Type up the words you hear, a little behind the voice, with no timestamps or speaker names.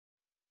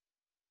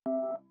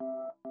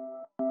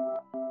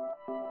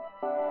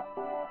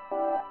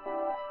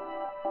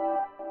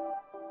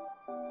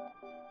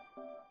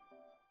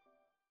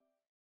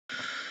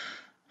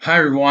Hi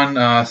everyone,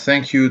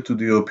 thank you to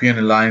the European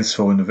Alliance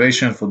for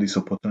Innovation for this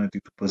opportunity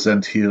to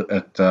present here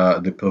at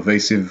the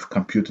Pervasive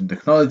Computing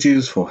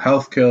Technologies for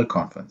Healthcare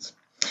conference.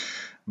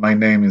 My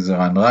name is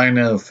Eran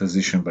Reiner, a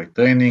physician by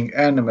training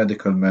and a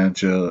medical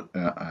manager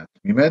at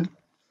MIMED.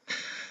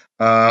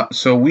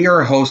 So we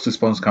are a host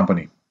response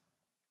company,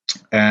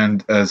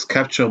 and as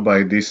captured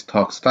by this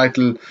talk's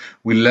title,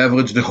 we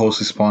leverage the host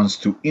response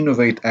to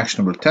innovate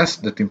actionable tests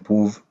that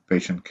improve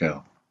patient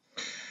care.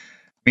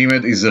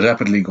 MIMED is a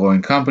rapidly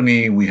growing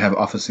company. We have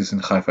offices in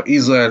Haifa,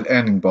 Israel,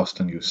 and in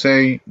Boston,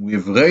 USA. We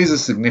have raised a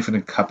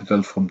significant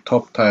capital from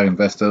top-tier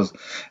investors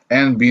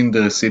and been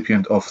the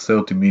recipient of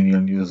 $30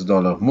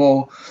 million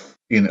more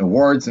in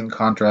awards and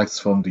contracts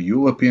from the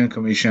European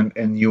Commission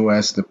and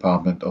US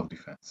Department of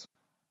Defense.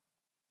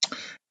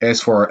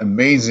 As for our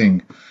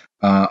amazing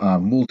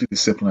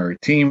multidisciplinary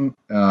team,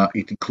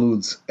 it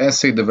includes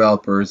assay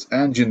developers,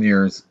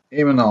 engineers,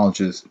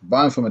 immunologists,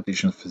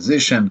 bioinformaticians,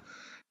 physicians,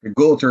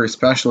 regulatory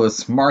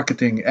specialists,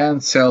 marketing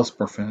and sales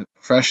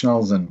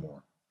professionals, and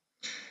more.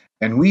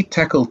 And we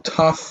tackle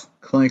tough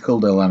clinical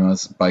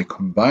dilemmas by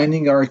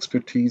combining our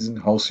expertise in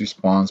host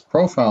response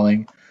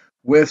profiling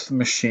with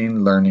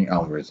machine learning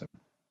algorithms.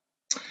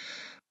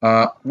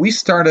 We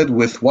started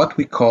with what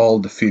we call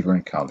the fever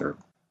encounter.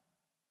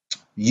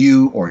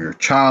 You or your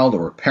child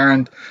or a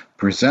parent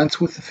presents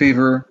with a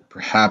fever,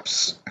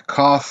 perhaps a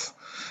cough,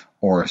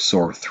 or a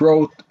sore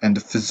throat, and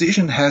the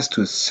physician has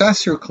to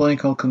assess your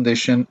clinical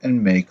condition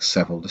and make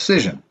several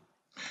decisions.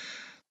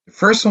 The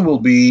first one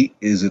will be,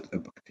 is it a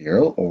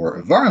bacterial or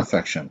a viral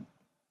infection?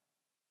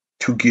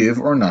 To give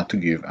or not to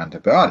give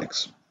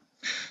antibiotics.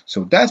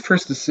 So that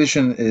first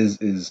decision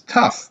is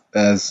tough,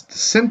 as the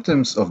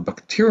symptoms of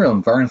bacterial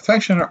and viral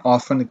infection are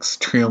often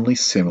extremely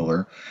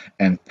similar,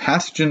 and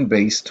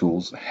pathogen-based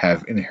tools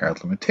have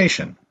inherent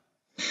limitation.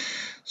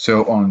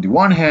 So on the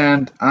one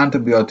hand,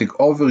 antibiotic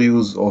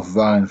overuse of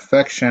viral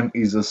infection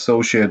is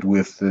associated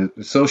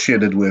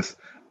with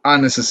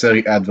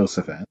unnecessary adverse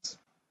events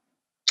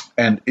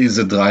and is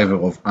a driver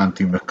of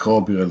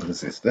antimicrobial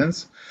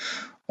resistance.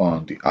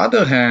 On the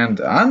other hand,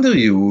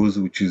 underuse,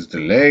 which is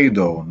delayed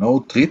or no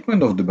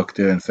treatment of the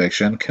bacterial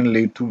infection, can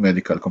lead to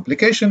medical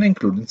complications,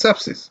 including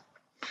sepsis.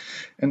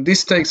 And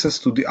this takes us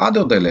to the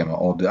other dilemma,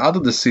 or the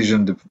other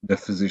decision the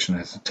physician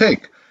has to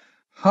take.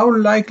 How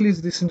likely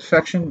is this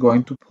infection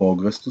going to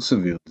progress to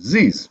severe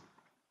disease?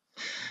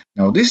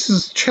 Now, this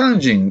is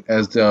challenging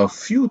as there are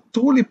few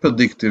truly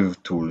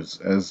predictive tools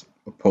as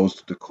opposed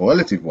to the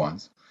correlative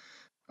ones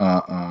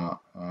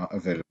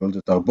available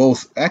that are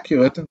both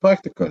accurate and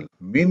practical,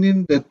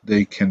 meaning that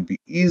they can be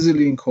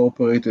easily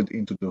incorporated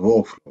into the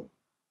workflow.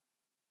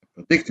 A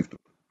predictive tool.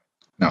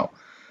 Now,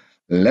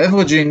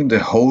 leveraging the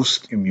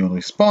host immune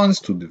response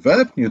to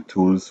develop new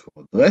tools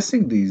for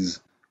addressing these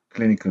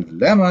clinical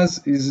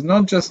dilemmas is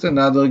not just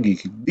another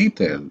geeky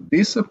detail.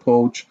 This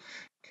approach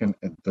can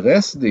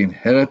address the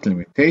inherent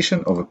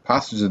limitation of a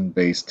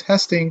pathogen-based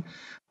testing.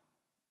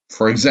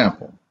 For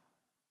example,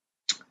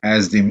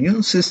 as the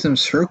immune system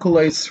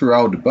circulates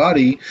throughout the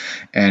body,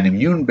 an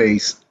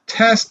immune-based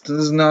test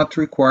does not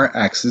require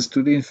access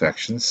to the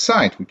infection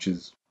site, which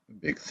is a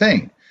big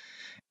thing.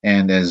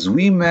 And as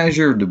we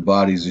measure the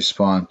body's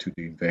response to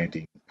the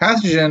invading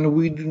pathogen,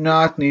 we do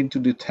not need to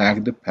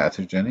detect the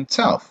pathogen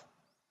itself.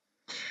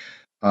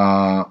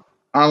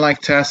 Unlike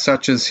tests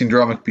such as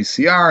syndromic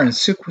PCR and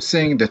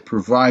sequencing that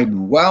provide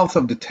wealth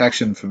of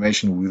detection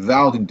information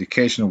without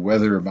indication of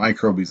whether a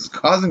microbe is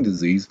causing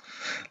disease,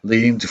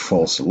 leading to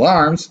false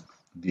alarms,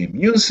 the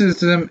immune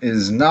system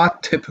is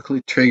not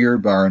typically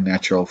triggered by our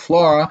natural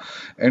flora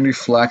and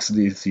reflects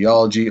the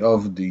etiology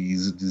of the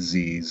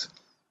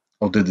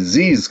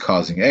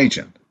disease-causing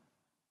agent.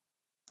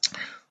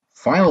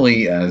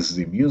 Finally, as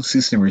the immune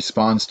system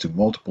responds to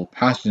multiple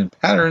pathogen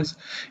patterns,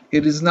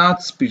 it is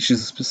not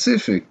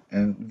species-specific,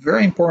 and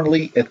very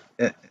importantly,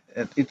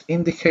 it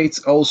indicates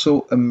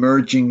also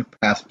emerging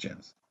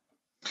pathogens.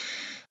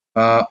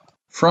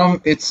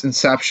 From its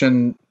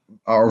inception,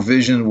 our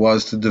vision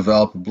was to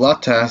develop a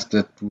blood test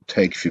that would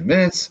take a few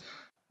minutes,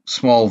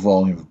 small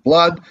volume of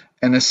blood,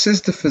 and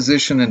assist the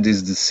physician in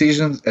these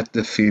decisions at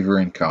the fever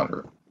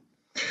encounter.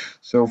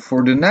 So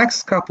for the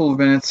next couple of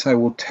minutes, I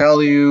will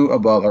tell you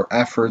about our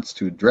efforts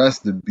to address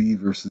the B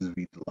versus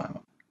V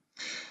dilemma.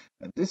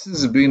 And this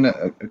has been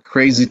a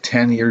crazy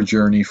 10-year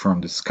journey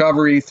from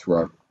discovery through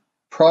our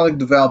product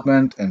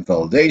development and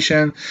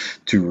validation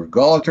to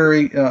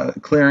regulatory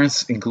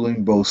clearance,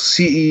 including both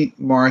CE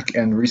mark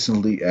and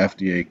recently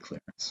FDA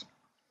clearance.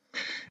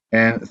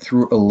 And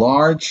through a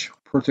large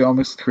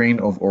proteomic screen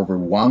of over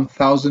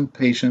 1,000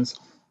 patients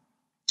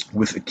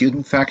with acute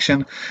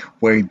infection,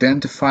 we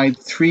identified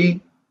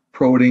 3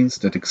 proteins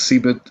that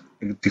exhibit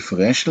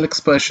differential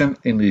expression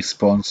in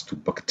response to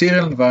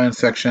bacterial and viral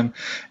infection,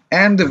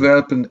 and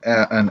developed an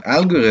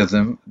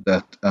algorithm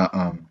that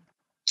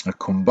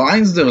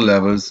combines their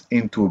levels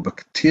into a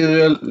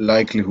bacterial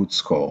likelihood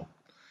score.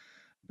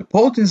 The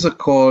proteins are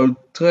called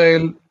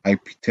TRAIL,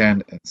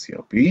 IP10, and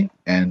CRP,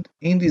 and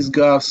in these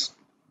graphs,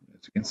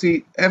 as you can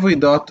see, every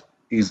dot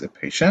is a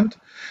patient.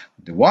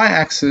 The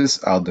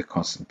y-axis are the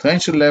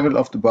concentration level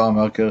of the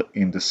biomarker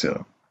in the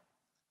serum.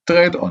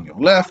 Thread on your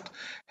left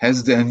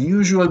has the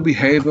unusual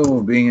behavior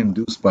of being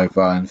induced by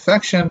viral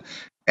infection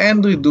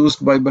and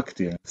reduced by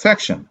bacterial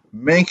infection,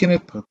 making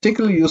it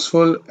particularly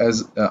useful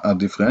as a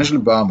differential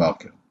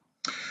biomarker.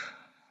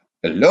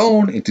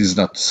 Alone, it is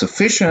not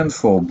sufficient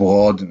for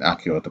broad and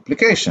accurate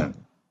application.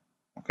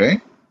 Okay?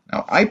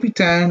 Now,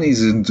 IP10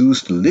 is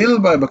induced little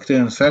by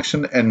bacterial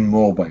infection and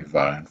more by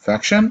viral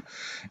infection,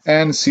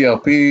 and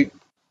CRP,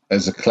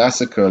 as a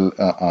classical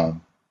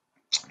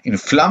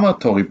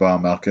inflammatory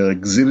biomarker,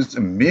 exhibits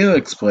a mirror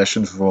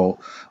expression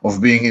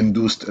of being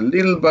induced a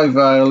little by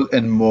viral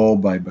and more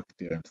by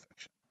bacterial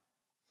infection.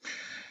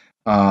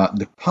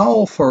 The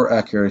power for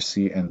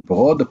accuracy and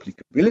broad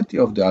applicability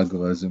of the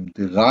algorithm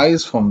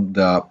derives from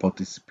the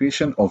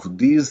participation of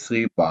these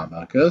three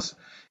biomarkers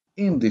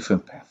in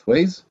different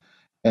pathways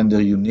and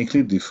their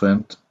uniquely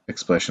different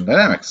expression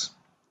dynamics,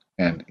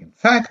 and in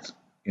fact,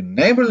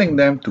 enabling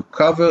them to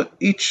cover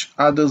each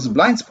other's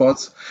blind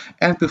spots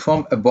and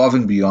perform above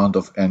and beyond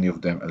of any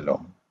of them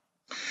alone.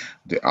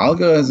 The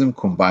algorithm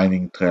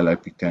combining TREL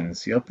IP10 and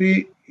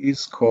CRP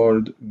is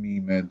called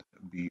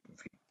MIMED-BV.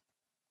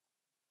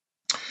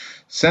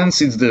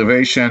 Since its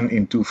derivation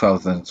in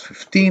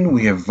 2015,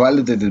 we have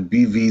validated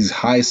BV's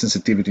high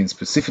sensitivity and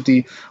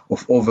specificity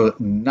of over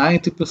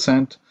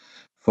 90%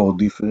 for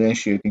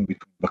differentiating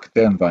between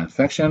bacterial and viral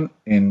infection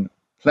in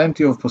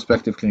plenty of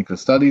prospective clinical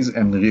studies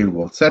and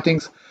real-world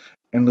settings,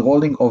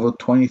 enrolling over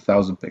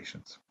 20,000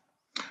 patients.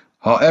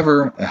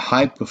 However, a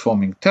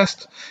high-performing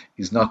test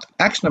is not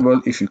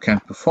actionable if you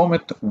can't perform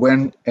it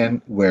when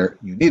and where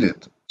you need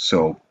it.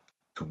 So,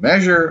 to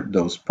measure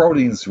those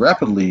proteins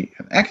rapidly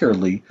and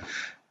accurately,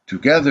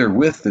 together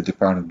with the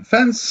Department of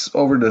Defense,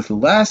 over the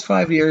last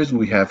 5 years,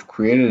 we have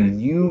created a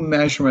new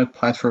measurement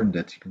platform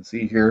that you can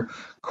see here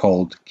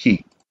called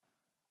Key.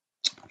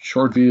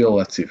 Short video,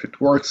 let's see if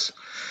it works.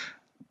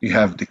 You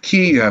have the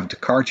key, you have the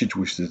cartridge,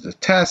 which is the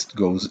test,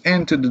 goes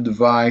into the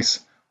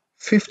device,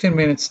 15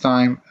 minutes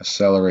time,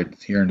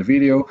 accelerated here in the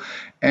video,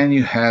 and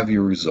you have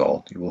your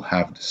result. You will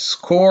have the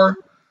score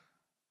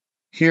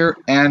here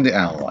and the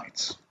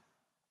analytes.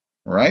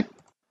 All right?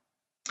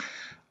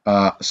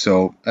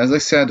 So, as I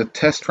said, the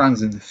test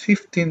runs in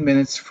 15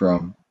 minutes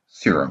from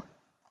serum.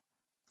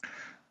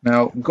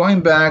 Now,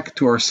 going back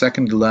to our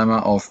second dilemma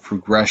of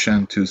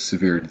progression to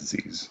severe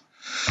disease.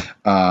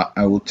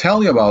 I will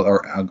tell you about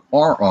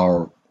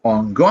our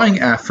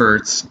ongoing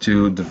efforts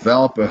to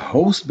develop a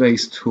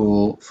host-based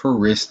tool for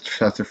risk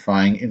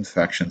stratifying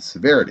infection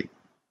severity.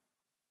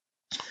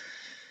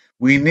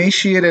 We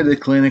initiated a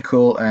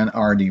clinical and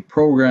RD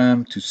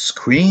program to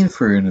screen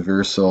for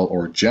universal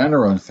or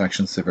general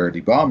infection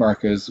severity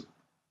biomarkers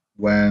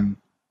when,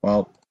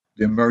 well,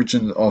 the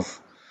emergence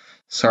of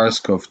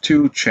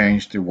SARS-CoV-2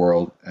 changed the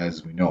world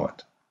as we know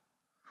it.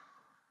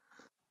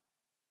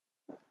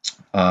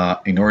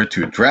 In order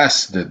to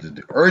address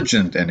the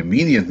urgent and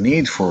immediate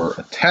need for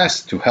a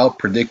test to help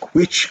predict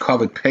which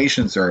COVID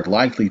patients are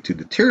likely to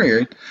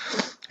deteriorate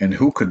and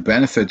who could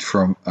benefit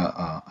from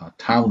a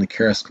timely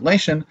care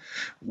escalation,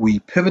 we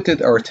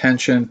pivoted our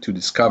attention to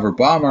discover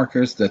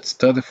biomarkers that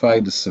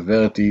stratify the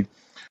severity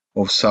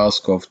of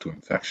SARS-CoV-2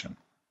 infection.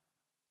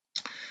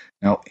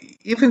 Now,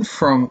 even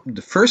from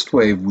the first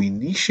wave, we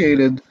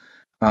initiated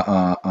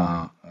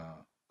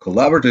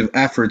collaborative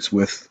efforts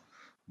with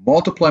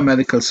multiple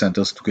medical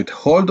centers to get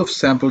hold of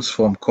samples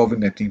from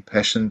COVID-19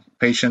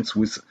 patients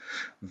with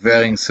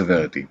varying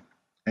severity.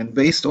 And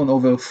based on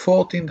over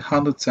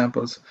 1,400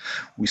 samples,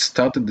 we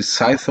started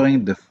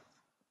deciphering the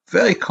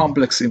very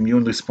complex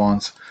immune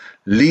response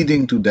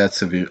leading to that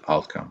severe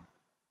outcome.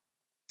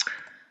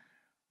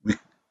 We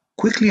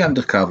quickly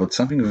uncovered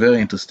something very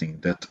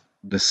interesting, that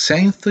the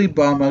same three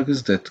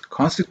biomarkers that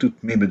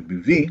constitute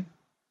MIMED-BV,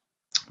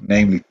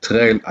 namely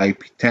TREL,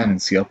 IP10, and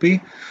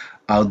CRP,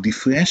 are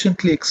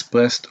differentially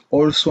expressed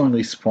also in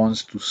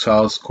response to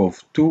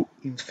SARS-CoV-2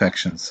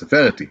 infection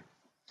severity.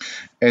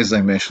 As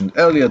I mentioned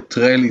earlier,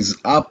 TREL is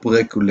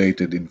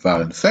upregulated in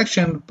viral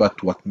infection,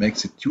 but what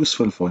makes it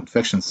useful for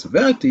infection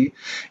severity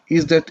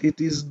is that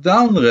it is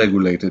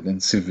downregulated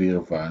in severe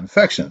viral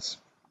infections.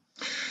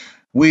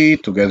 We,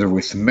 together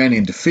with many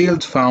in the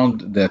field,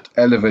 found that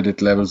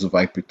elevated levels of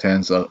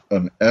IP10s are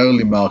an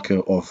early marker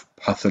of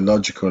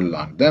pathological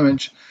lung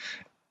damage,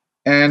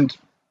 and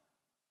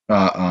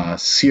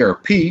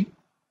CRP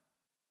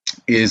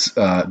is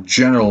a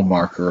general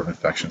marker of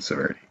infection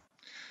severity.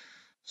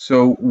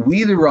 So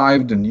we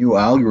derived a new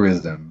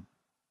algorithm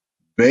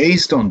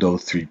based on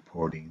those three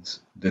proteins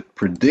that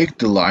predict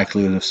the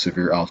likelihood of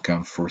severe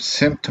outcome for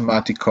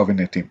symptomatic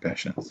COVID-19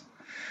 patients.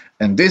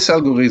 And this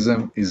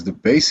algorithm is the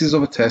basis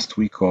of a test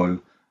we call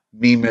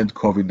MIMED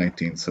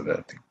COVID-19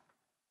 severity.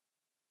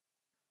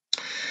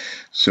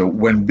 So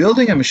when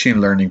building a machine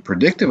learning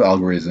predictive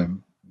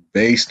algorithm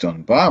based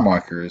on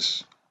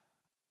biomarkers,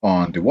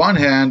 on the one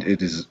hand,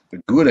 it is a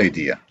good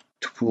idea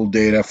to pull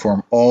data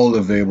from all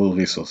available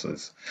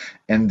resources,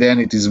 and then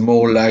it is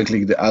more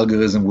likely the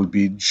algorithm will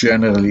be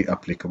generally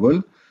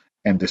applicable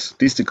and the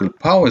statistical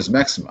power is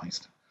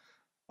maximized.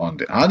 On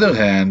the other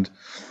hand,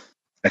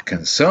 a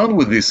concern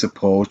with this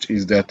approach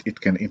is that it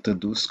can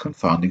introduce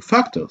confounding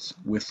factors,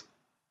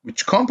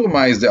 which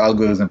compromise the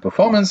algorithm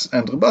performance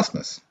and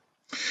robustness.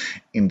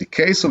 In the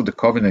case of the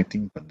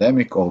COVID-19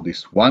 pandemic, or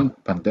this one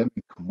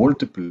pandemic,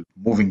 multiple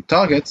moving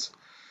targets,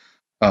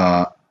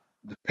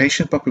 the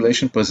patient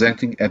population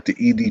presenting at the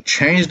ED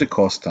changed the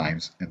cost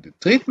times, and the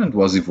treatment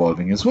was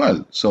evolving as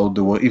well, so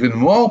there were even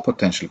more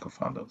potential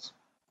confounders.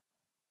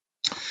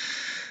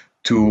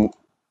 To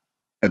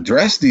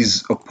address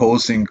these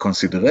opposing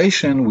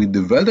considerations, we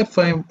developed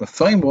a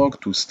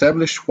framework to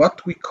establish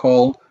what we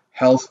call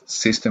health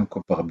system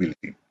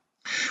comparability.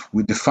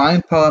 We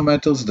define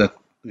parameters that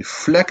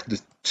reflect the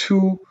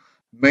two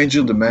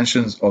major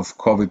dimensions of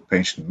COVID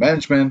patient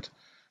management,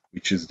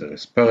 which is the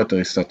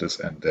respiratory status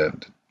and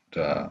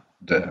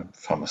the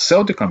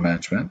pharmaceutical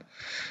management,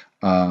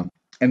 and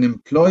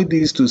employ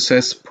these to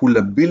assess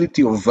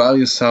poolability of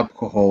various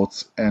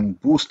subcohorts and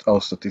boost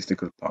our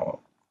statistical power.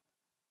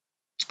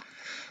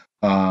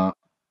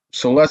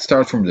 So let's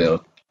start from there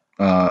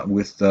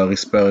with the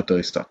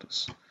respiratory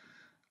status.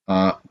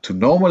 To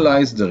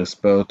normalize the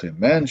respiratory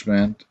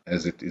management,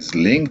 as it is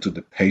linked to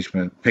the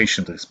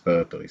patient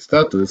respiratory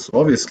status,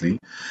 obviously,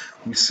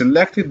 we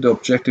selected the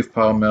objective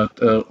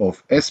parameter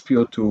of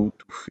SpO2 to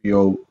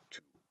VO2,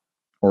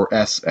 or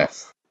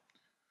SF.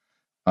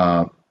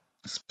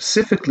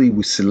 Specifically,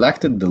 we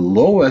selected the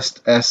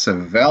lowest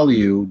SF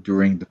value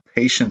during the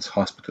patient's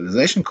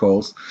hospitalization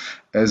course,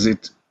 as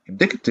it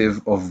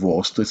indicative of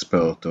worst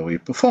respiratory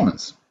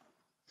performance.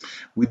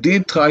 We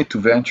did try to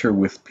venture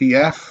with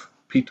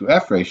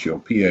P2F ratio,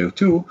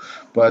 PaO2,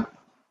 but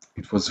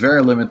it was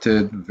very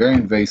limited, very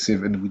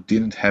invasive, and we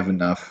didn't have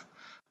enough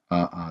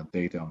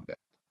data on that.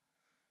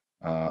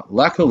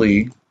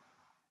 Luckily,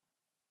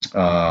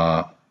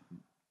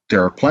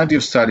 there are plenty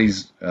of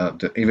studies,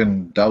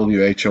 even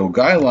WHO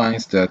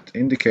guidelines, that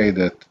indicate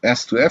that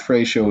S2F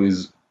ratio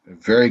is a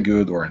very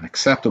good or an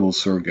acceptable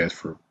surrogate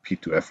for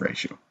P2F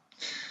ratio.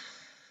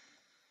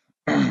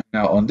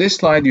 Now, on this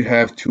slide, you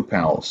have two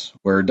panels,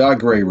 where dark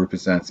gray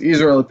represents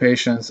Israeli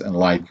patients and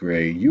light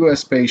gray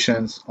US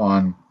patients.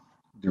 On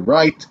the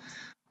right,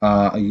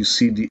 you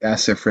see the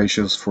SF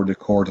ratios for the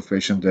cohort of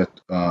patients that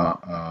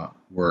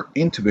were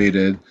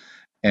intubated,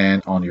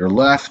 and on your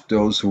left,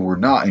 those who were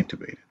not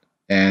intubated.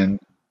 And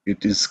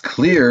it is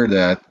clear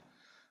that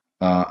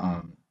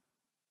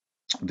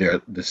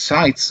the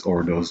sites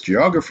or those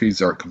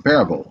geographies are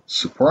comparable,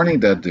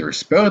 supporting that the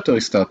respiratory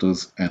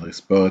status and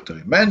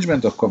respiratory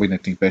management of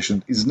COVID-19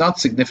 patients is not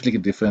significantly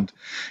different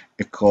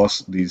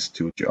across these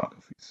two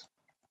geographies.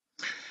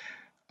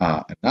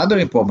 Another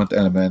important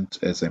element,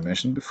 as I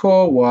mentioned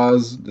before,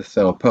 was the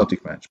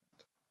therapeutic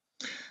management.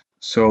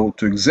 So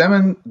to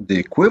examine the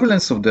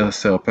equivalence of the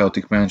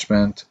therapeutic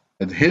management,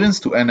 adherence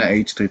to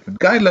NIH treatment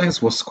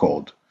guidelines was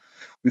scored.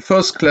 We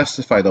first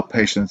classified our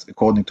patients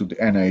according to the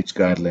NIH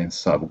guidelines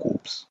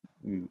subgroups.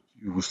 You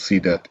will see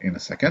that in a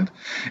second.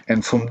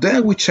 And from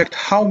there, we checked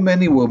how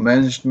many were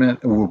managed in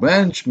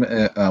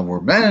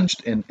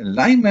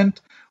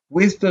alignment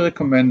with the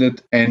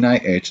recommended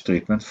NIH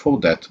treatment for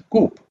that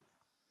group.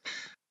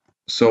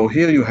 So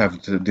here you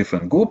have the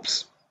different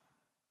groups,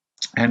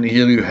 and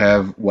here you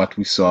have what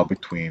we saw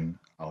between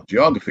our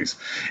geographies.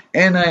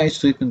 NIH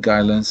treatment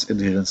guidelines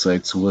adherence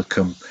rates were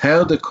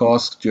compared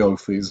across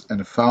geographies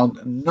and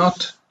found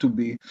not to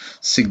be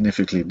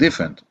significantly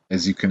different,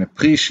 as you can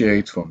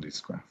appreciate from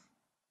this graph.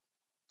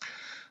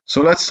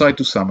 So let's try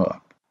to sum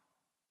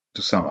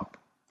up.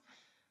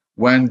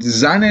 When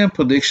designing a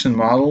prediction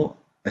model,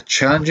 a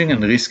challenging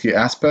and risky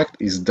aspect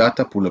is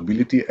data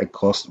poolability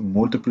across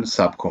multiple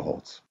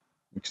subcohorts,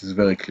 which is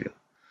very clear.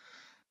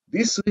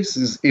 This risk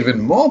is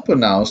even more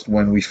pronounced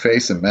when we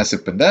face a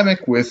massive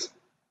pandemic with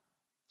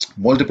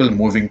multiple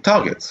moving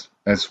targets,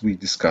 as we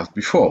discussed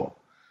before.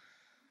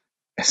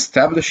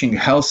 Establishing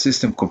health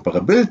system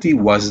comparability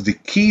was the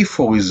key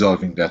for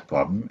resolving that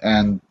problem,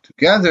 and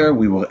together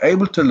we were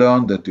able to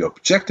learn that the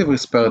objective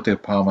respiratory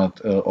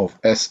parameter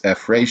of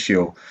SF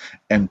ratio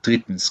and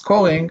treatment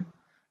scoring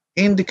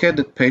indicate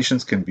that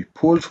patients can be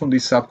pulled from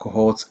these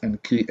subcohorts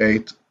and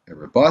create a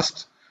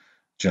robust,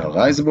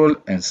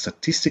 generalizable, and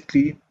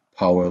statistically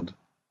powered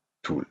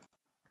tool.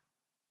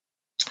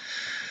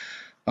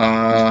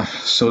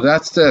 So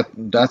that's it.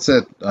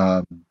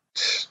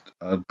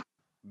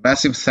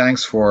 Massive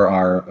thanks for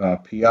our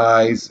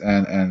PIs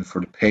and for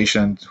the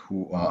patient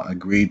who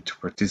agreed to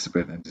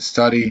participate in this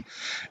study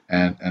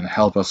and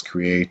help us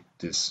create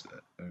this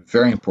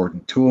very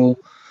important tool.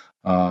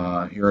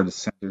 Here are the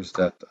centers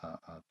that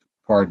took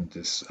part in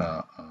this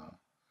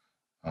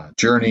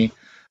journey,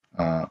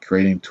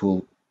 creating a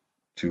tool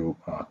to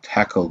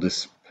tackle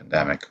this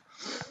pandemic.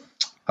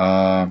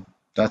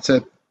 That's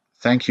it.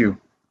 Thank you.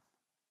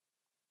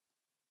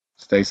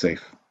 Stay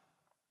safe.